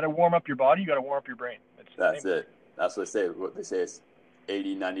 You got to warm up your body. You got to warm up your brain. It's the That's same. it. That's what they say. What they say is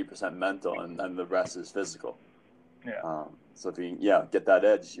 80-90% mental, and then the rest is physical. Yeah. So if you get that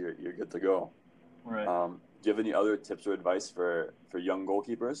edge, you're good to go. Right. Do you have any other tips or advice for young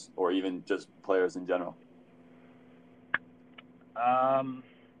goalkeepers or even just players in general? I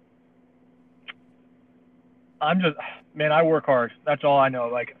work hard. That's all I know.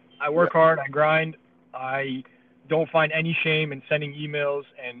 Like, I work hard, I grind. I don't find any shame in sending emails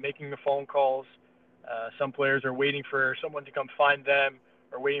and making the phone calls. Some players are waiting for someone to come find them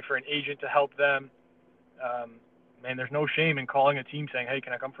or waiting for an agent to help them. There's no shame in calling a team saying, hey,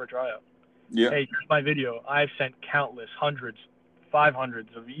 can I come for a tryout? Yeah. Hey, here's my video. I've sent countless, hundreds,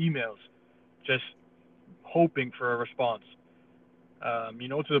 500s of emails just hoping for a response.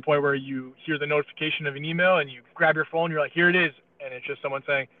 To the point where you hear the notification of an email and you grab your phone, you're like, here it is. And it's just someone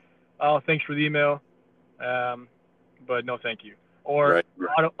saying, oh, thanks for the email, but no thank you. Or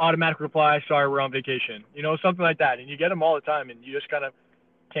automatic reply, sorry, we're on vacation. Something like that. And you get them all the time, and you just kind of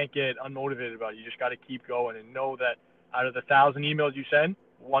can't get unmotivated about it. You just got to keep going and know that out of the 1,000 emails you send,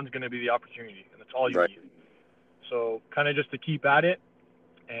 one's going to be the opportunity, and that's all you need. So kind of just to keep at it,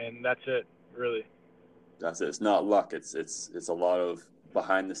 and that's it, really. That's it. It's not luck. It's a lot of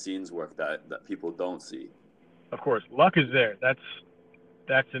behind the scenes work that people don't see. Of course, luck is there.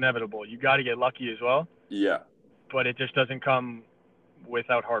 That's inevitable. You got to get lucky as well. Yeah. But it just doesn't come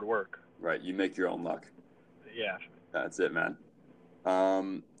without hard work. Right. You make your own luck. Yeah. That's it, man.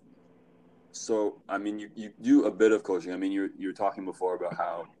 So, I mean, you do a bit of coaching. I mean, you were talking before about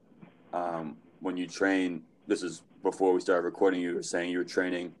how when you train, this is before we started recording, you were saying you were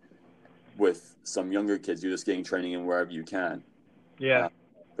training with some younger kids. You're just getting training in wherever you can. Yeah.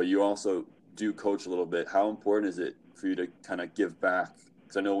 But you also do coach a little bit. How important is it for you to kind of give back?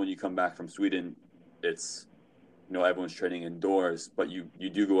 Because I know when you come back from Sweden, it's, everyone's training indoors, but you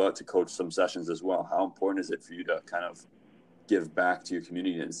do go out to coach some sessions as well. How important is it for you to kind of give back to your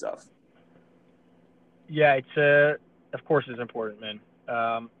community and stuff? Yeah, of course it's important, man.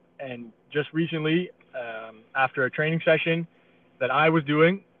 And just recently, after a training session that I was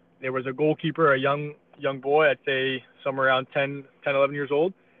doing, there was a goalkeeper, a young boy, I'd say somewhere around 10, 11 years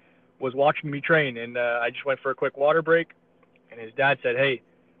old, was watching me train. And I just went for a quick water break, and his dad said, hey,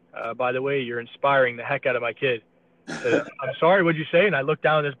 by the way, you're inspiring the heck out of my kid. I said, I'm sorry, what'd you say? And I looked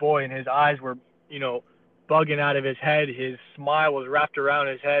down at this boy, and his eyes were, bugging out of his head. His smile was wrapped around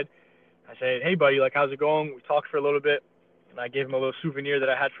his head. I said, hey, buddy, like, how's it going? We talked for a little bit, and I gave him a little souvenir that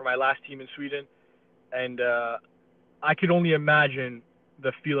I had for my last team in Sweden. And I could only imagine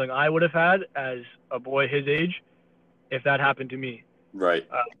the feeling I would have had as a boy his age if that happened to me. Right.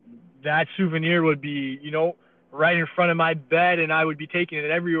 That souvenir would be, right in front of my bed, and I would be taking it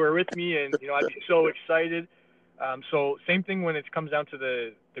everywhere with me, and, I'd be so excited. So same thing when it comes down to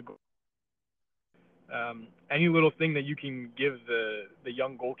the any little thing that you can give the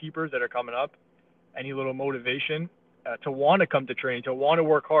young goalkeepers that are coming up, any little motivation to want to come to training, to want to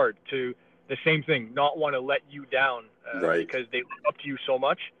work hard, to the same thing, not want to let you down because they look up to you so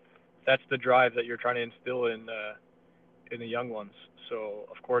much. That's the drive that you're trying to instill in the young ones. So,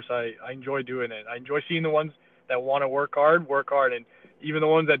 of course, I enjoy doing it. I enjoy seeing the ones that want to work hard, and even the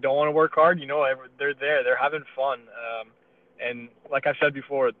ones that don't want to work hard, they're there. They're having fun. And like I said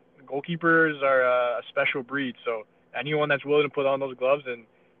before, goalkeepers are a special breed. So anyone that's willing to put on those gloves and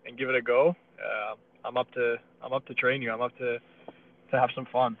give it a go, I'm up to train you. I'm up to have some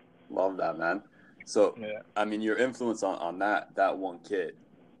fun. Love that, man. So, yeah. I mean, your influence on that one kid,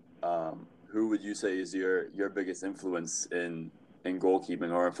 who would you say is your biggest influence in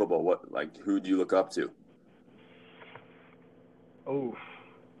goalkeeping or in football? Who do you look up to? Oh,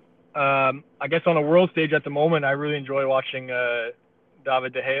 I guess on a world stage at the moment, I really enjoy watching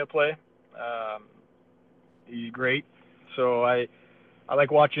David De Gea play. He's great. So I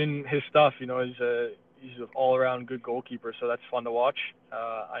like watching his stuff. He's an all-around good goalkeeper, so that's fun to watch.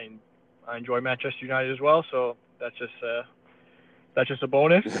 I enjoy Manchester United as well, so that's just That's just a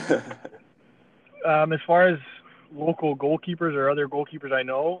bonus. As far as local goalkeepers or other goalkeepers I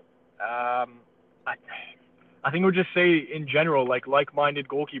know, I think I would just say in general, like-minded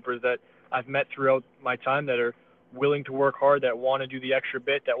goalkeepers that I've met throughout my time that are willing to work hard, that want to do the extra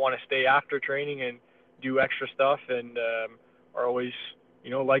bit, that want to stay after training and do extra stuff, and are always,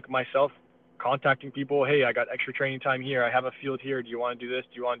 like myself, contacting people. Hey, I got extra training time here. I have a field here. Do you want to do this?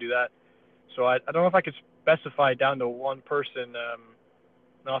 Do you want to do that? So I don't know if I could specify down to one person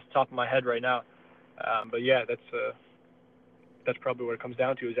off the top of my head right now. But yeah, that's probably what it comes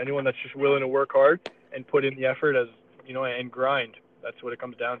down to, is anyone that's just willing to work hard and put in the effort and grind. That's what it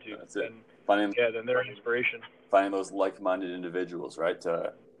comes down to. That's it. Then they're an inspiration. Finding those like-minded individuals, right?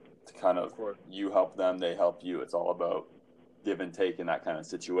 To kind of you help them, they help you. It's all about give and take in that kind of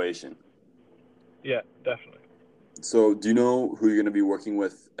situation. Yeah, definitely. So, do you know who you're going to be working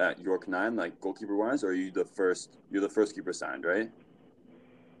with at York9, like goalkeeper-wise, or are you the first? You're the first keeper signed, right?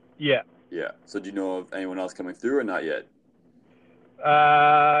 Yeah. Yeah. So, do you know of anyone else coming through or not yet?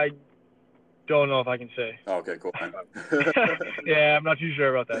 I don't know if I can say. Oh, okay, cool. Yeah, I'm not too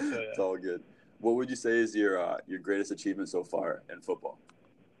sure about that. So, yeah. It's all good. What would you say is your greatest achievement so far in football?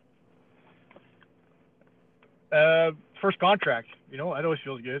 First contract. It always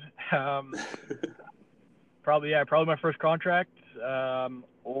feels good. Probably my first contract,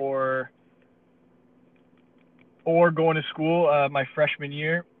 or going to school. My freshman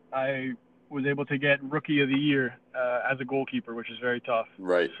year, I was able to get Rookie of the Year as a goalkeeper, which is very tough.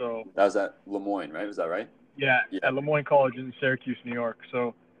 Right. So that was at Lemoyne, right? Was that right? Yeah, at Lemoyne College in Syracuse, New York.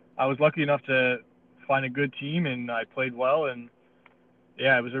 So I was lucky enough to find a good team, and I played well. And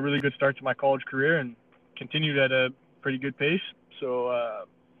yeah, it was a really good start to my college career, and continued at a pretty good pace. So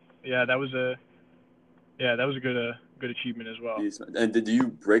that was a good achievement as well. And did you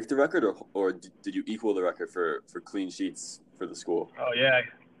break the record, or did you equal the record for clean sheets for the school? Oh yeah,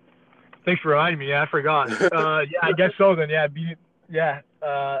 thanks for reminding me. Yeah, I forgot. Yeah, I guess so then. Yeah,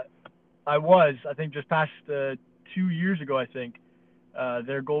 I think just past 2 years ago, I think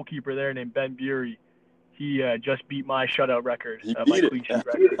their goalkeeper there named Ben Bury, he just beat my shutout record, my clean sheet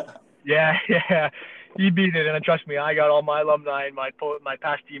record. Yeah, he beat it, and trust me, I got all my alumni and my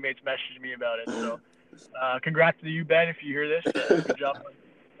past teammates messaging me about it. So, congrats to you, Ben, if you hear this. Good job.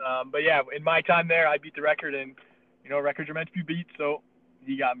 But yeah, in my time there, I beat the record, and records are meant to be beat, so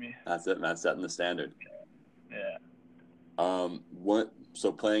he got me. That's it, man. Setting the standard. Yeah.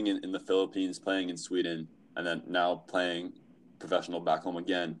 So playing in the Philippines, playing in Sweden, and then now playing professional back home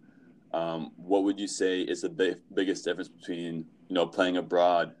again, what would you say is the biggest difference between playing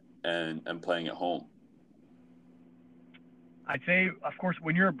abroad and playing at home? I'd say, of course,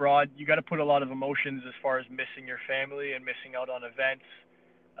 when you're abroad, you got to put a lot of emotions as far as missing your family and missing out on events,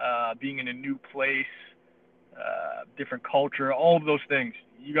 being in a new place, different culture, all of those things.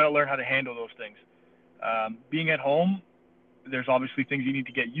 You got to learn how to handle those things. Being at home, there's obviously things you need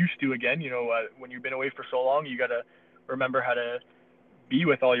to get used to again. When you've been away for so long, you got to remember how to be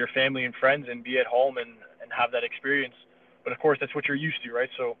with all your family and friends and be at home and have that experience. But of course, that's what you're used to, right?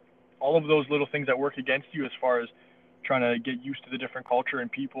 So all of those little things that work against you as far as trying to get used to the different culture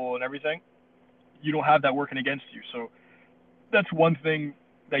and people and everything, you don't have that working against you. So that's one thing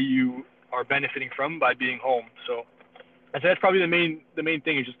that you are benefiting from by being home. So I'd say that's probably the main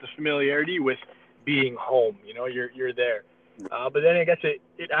thing, is just the familiarity with being home. You're there. But then I guess it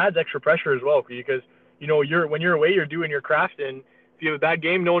adds extra pressure as well, because when you're away, you're doing your craft, and if you have a bad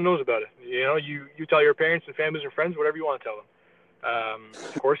game, no one knows about it. You tell your parents and families and friends whatever you want to tell them.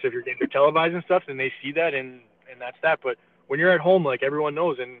 Of course, if your games are televised and stuff, then they see that, and that's that. But when you're at home, like, everyone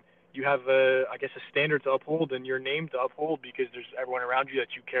knows, and you have a standard to uphold and your name to uphold, because there's everyone around you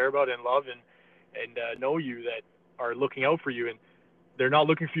that you care about and love and know you, that are looking out for you, and they're not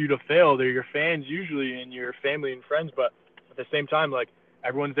looking for you to fail. They're your fans usually, and your family and friends, but at the same time, like,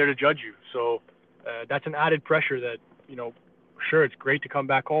 everyone's there to judge you. So that's an added pressure that, sure, it's great to come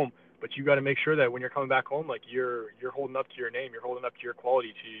back home, but you got to make sure that when you're coming back home, like, you're holding up to your name, you're holding up to your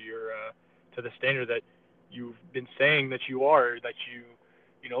quality, to your to the standard that you've been saying that you are, that you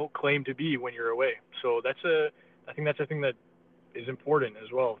claim to be when you're away. So I think that's a thing that is important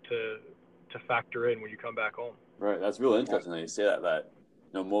as well to factor in when you come back home. Right. That's really interesting that you say that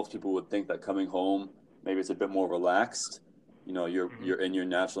most people would think that coming home, maybe it's a bit more relaxed. You're in your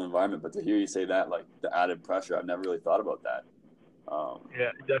natural environment, but to hear you say that, like, the added pressure, I've never really thought about that.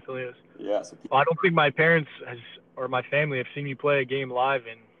 Yeah, it definitely is. Yeah. So I don't think my parents or my family have seen me play a game live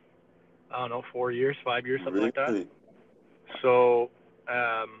in, I don't know, 4 years, 5 years, something like that. So,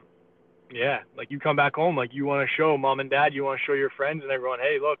 yeah, like, you come back home, like, you want to show mom and dad, you want to show your friends and everyone,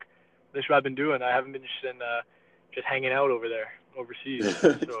 hey, look, this is what I've been doing. I haven't been just hanging out over there. overseas. So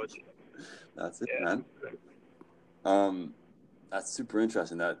it's, That's it, yeah. man. That's super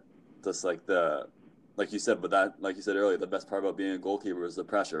interesting. That just like like you said, but that, like you said earlier, the best part about being a goalkeeper is the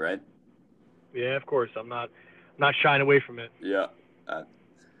pressure, right? Yeah, of course. I'm not shying away from it. Yeah. Uh,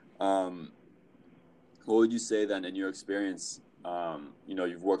 um, what would you say then, in your experience?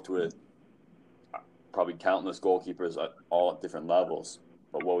 You've worked with probably countless goalkeepers at all at different levels,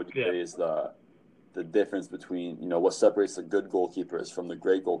 but what would you Yeah. say is the difference between, what separates the good goalkeepers from the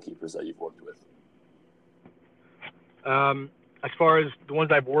great goalkeepers that you've worked with? As far as the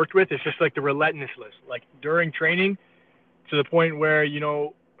ones I've worked with, it's just like the relentlessness. Like during training, to the point where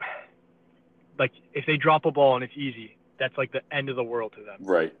like if they drop a ball and it's easy, that's like the end of the world to them.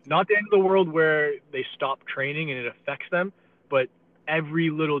 Right. Not the end of the world where they stop training and it affects them, but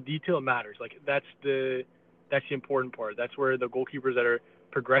every little detail matters. Like that's the important part. That's where the goalkeepers that are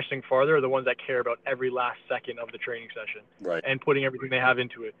progressing farther are the ones that care about every last second of the training session, right, and putting everything they have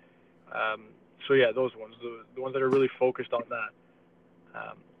into it. So yeah, those ones, the ones that are really focused on that.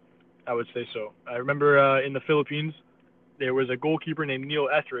 I would say so. I remember in the Philippines, there was a goalkeeper named Neil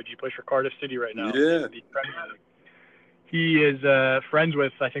Etheridge. He plays for Cardiff City right now Yeah. in the Premier League. He is friends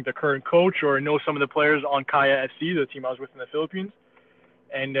with, I think, the current coach, or knows some of the players on Kaya FC, the team I was with in the Philippines.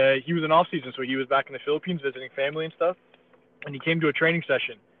 And he was in off season, so he was back in the Philippines visiting family and stuff. And he came to a training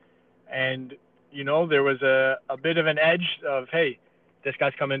session, and there was a bit of an edge of, hey, this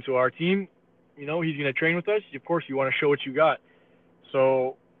guy's coming to our team. He's going to train with us. Of course, you want to show what you got.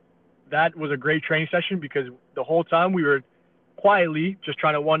 So that was a great training session, because the whole time we were quietly just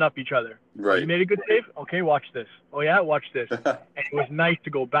trying to one-up each other. Right. Oh, you made a good save? Okay, watch this. Oh, yeah, watch this. And it was nice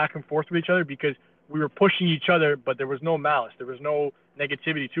to go back and forth with each other, because we were pushing each other, but there was no malice. There was no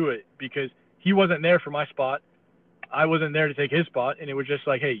negativity to it, because he wasn't there for my spot. I wasn't there to take his spot, and it was just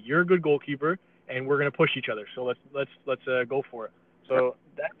like, hey, you're a good goalkeeper, and we're gonna push each other. So let's go for it. So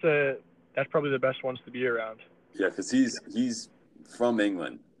that's probably the best ones to be around. Yeah, because he's from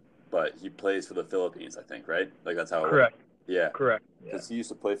England, but he plays for the Philippines, I think, right? Like that's how it Correct. works. Yeah. Correct. Because he used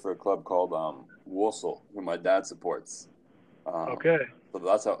to play for a club called Walsall, who my dad supports. Okay. So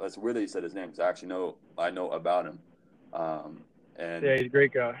that's weird that you said his name, because I know about him. And Yeah, he's a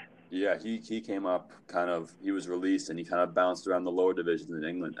great guy. yeah, he came up he was released, and he kind of bounced around the lower divisions in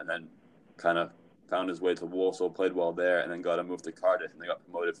England, and then kind of found his way to Walsall, played well there, and then got a move to Cardiff, and they got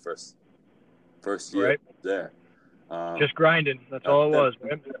promoted first year Right. there. Just grinding. That's all it was,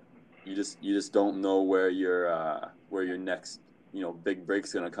 man. You just don't know where your next big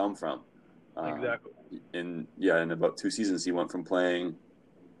break's gonna come from. Exactly. In about 2 seasons, he went from playing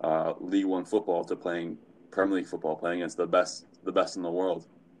League One football to playing Premier League football, playing against the best in the world.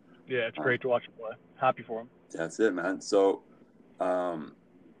 Yeah, it's great to watch him play. Happy for him. That's it, man. So, what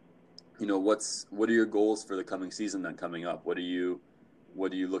are your goals for the coming season then coming up? What are you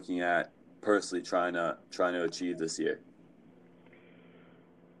looking at personally trying to achieve this year?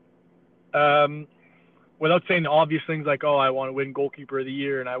 Without saying the obvious things like, oh, I want to win goalkeeper of the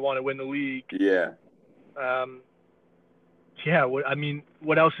year and I want to win the league. Yeah. Yeah.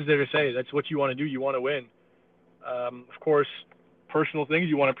 What else is there to say? That's what you want to do. You want to win. Of course, personal things.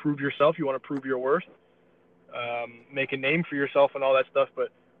 You want to prove yourself. You want to prove your worth. Make a name for yourself and all that stuff.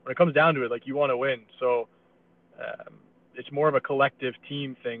 But when it comes down to it, like, you want to win. So it's more of a collective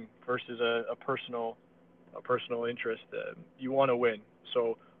team thing versus a personal interest. You want to win.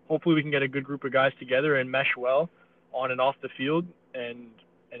 So hopefully we can get a good group of guys together and mesh well on and off the field, and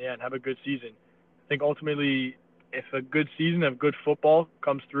have a good season. I think ultimately, if a good season of good football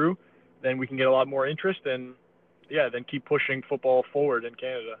comes through, then we can get a lot more interest, and then keep pushing football forward in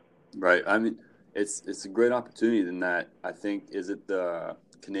Canada. Right. I mean, it's a great opportunity in that, I think, is it the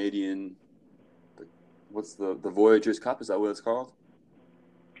Canadian, what's the Voyageurs Cup? Is that what it's called?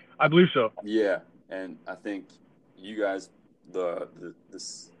 I believe so. Yeah, and I think you guys, the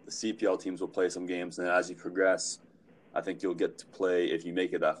CPL teams will play some games, and as you progress, I think you'll get to play, if you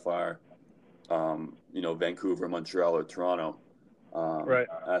make it that far, Vancouver, Montreal, or Toronto. Right.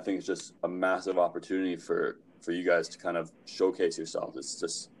 And I think it's just a massive opportunity for you guys to kind of showcase yourselves. It's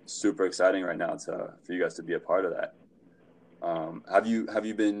just super exciting right now for you guys to be a part of that. Have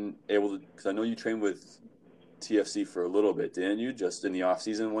you been able to? Because I know you trained with TFC for a little bit, didn't you? Just in the off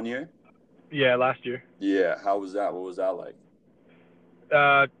season 1 year. Yeah, last year. Yeah. How was that? What was that like?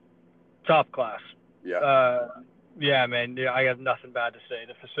 Top class. Yeah. Yeah, man. Yeah, I have nothing bad to say.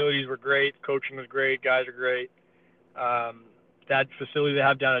 The facilities were great. Coaching was great. Guys are great. That facility they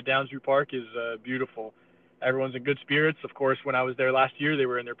have down at Downsview Park is beautiful. Everyone's in good spirits. Of course, when I was there last year, they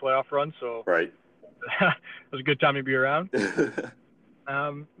were in their playoff run, so right. It was a good time to be around.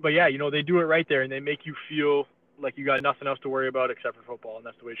 But yeah, they do it right there, and they make you feel like you got nothing else to worry about except for football, and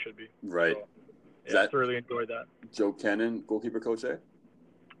that's the way it should be. Right. So, I thoroughly enjoyed that. Joe Cannon, goalkeeper coach there?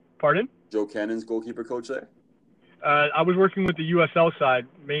 Pardon? Joe Cannon's goalkeeper coach there? I was working with the USL side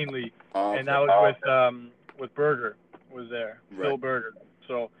mainly, and that was with Berger was there, Right. Phil Berger.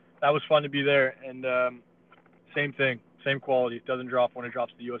 So that was fun to be there, and same thing, same quality. It doesn't drop when it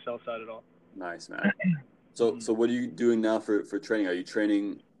drops to the USL side at all. Nice, man. So what are you doing now for training? Are you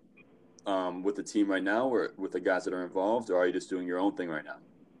training with the team right now, or with the guys that are involved, or are you just doing your own thing right now?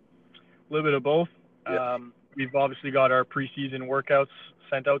 A little bit of both. Yeah. We've obviously got our preseason workouts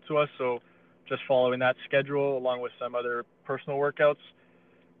sent out to us, so just following that schedule along with some other personal workouts.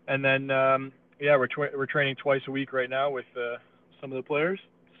 And then, we're training twice a week right now with some of the players.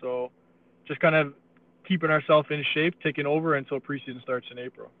 So just kind of keeping ourselves in shape, taking over until preseason starts in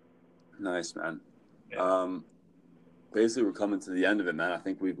April. Nice, man. Yeah. Basically, we're coming to the end of it, man. I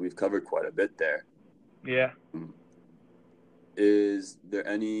think we've covered quite a bit there. Yeah. Is there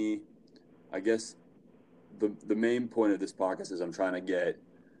any, I guess, the main point of this podcast is I'm trying to get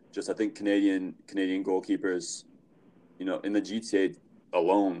just, I think, Canadian goalkeepers, in the GTA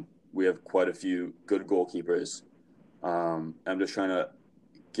alone, we have quite a few good goalkeepers. I'm just trying to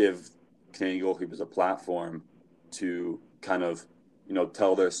give Canadian goalkeepers a platform to kind of,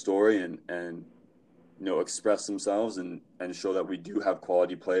 tell their story and express themselves and show that we do have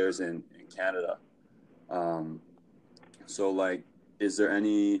quality players in Canada. So, like, is there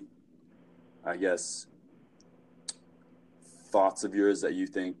any, I guess, thoughts of yours that you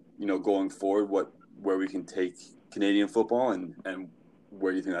think, going forward, where we can take Canadian football and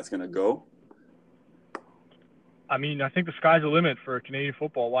where you think that's going to go? I mean, I think the sky's the limit for Canadian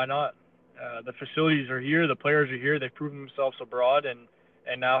football. Why not? The facilities are here. The players are here. They've proven themselves abroad and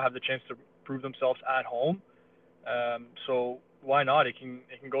now have the chance to prove themselves at home. So why not? It can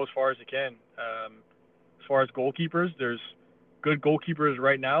go as far as it can. As far as goalkeepers, there's good goalkeepers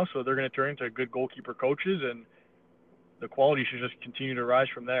right now, so they're going to turn into good goalkeeper coaches, and the quality should just continue to rise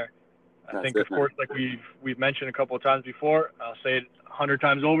from there. I think, of course, like we've mentioned a couple of times before, I'll say it 100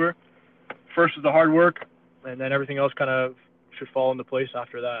 times over, first is the hard work, and then everything else kind of should fall into place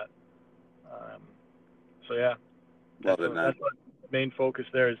after that. So, yeah, that's my main focus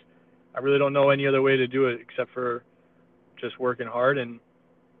there is I really don't know any other way to do it except for just working hard and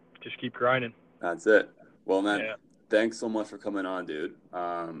just keep grinding. That's it. Well, man, thanks so much for coming on, dude.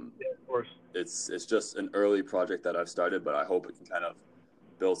 Yeah, of course. It's just an early project that I've started, but I hope it can kind of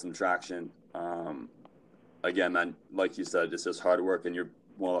build some traction. Again, man, like you said, it's just hard work, and you're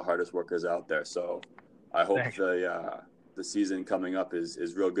one of the hardest workers out there. So I hope the season coming up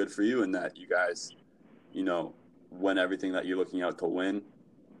is real good for you, and that you guys, win everything that you're looking out to win.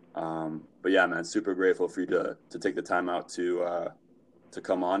 But yeah, man, super grateful for you to take the time out to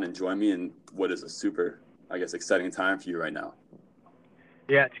come on and join me in what is a super, I guess, exciting time for you right now.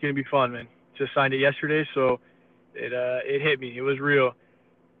 Yeah, it's going to be fun, man. Just signed it yesterday, so it hit me. It was real.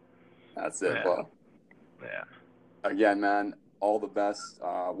 That's it, Paul. Yeah. Again, man, all the best.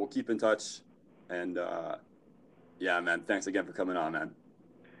 We'll keep in touch. And, yeah, man, thanks again for coming on, man.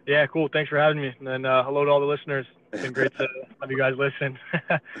 Yeah, cool. Thanks for having me. And hello to all the listeners. It's been great to have you guys listen.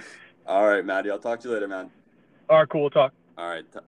 All right, Maddie. I'll talk to you later, man. All right, cool. We'll talk. All right.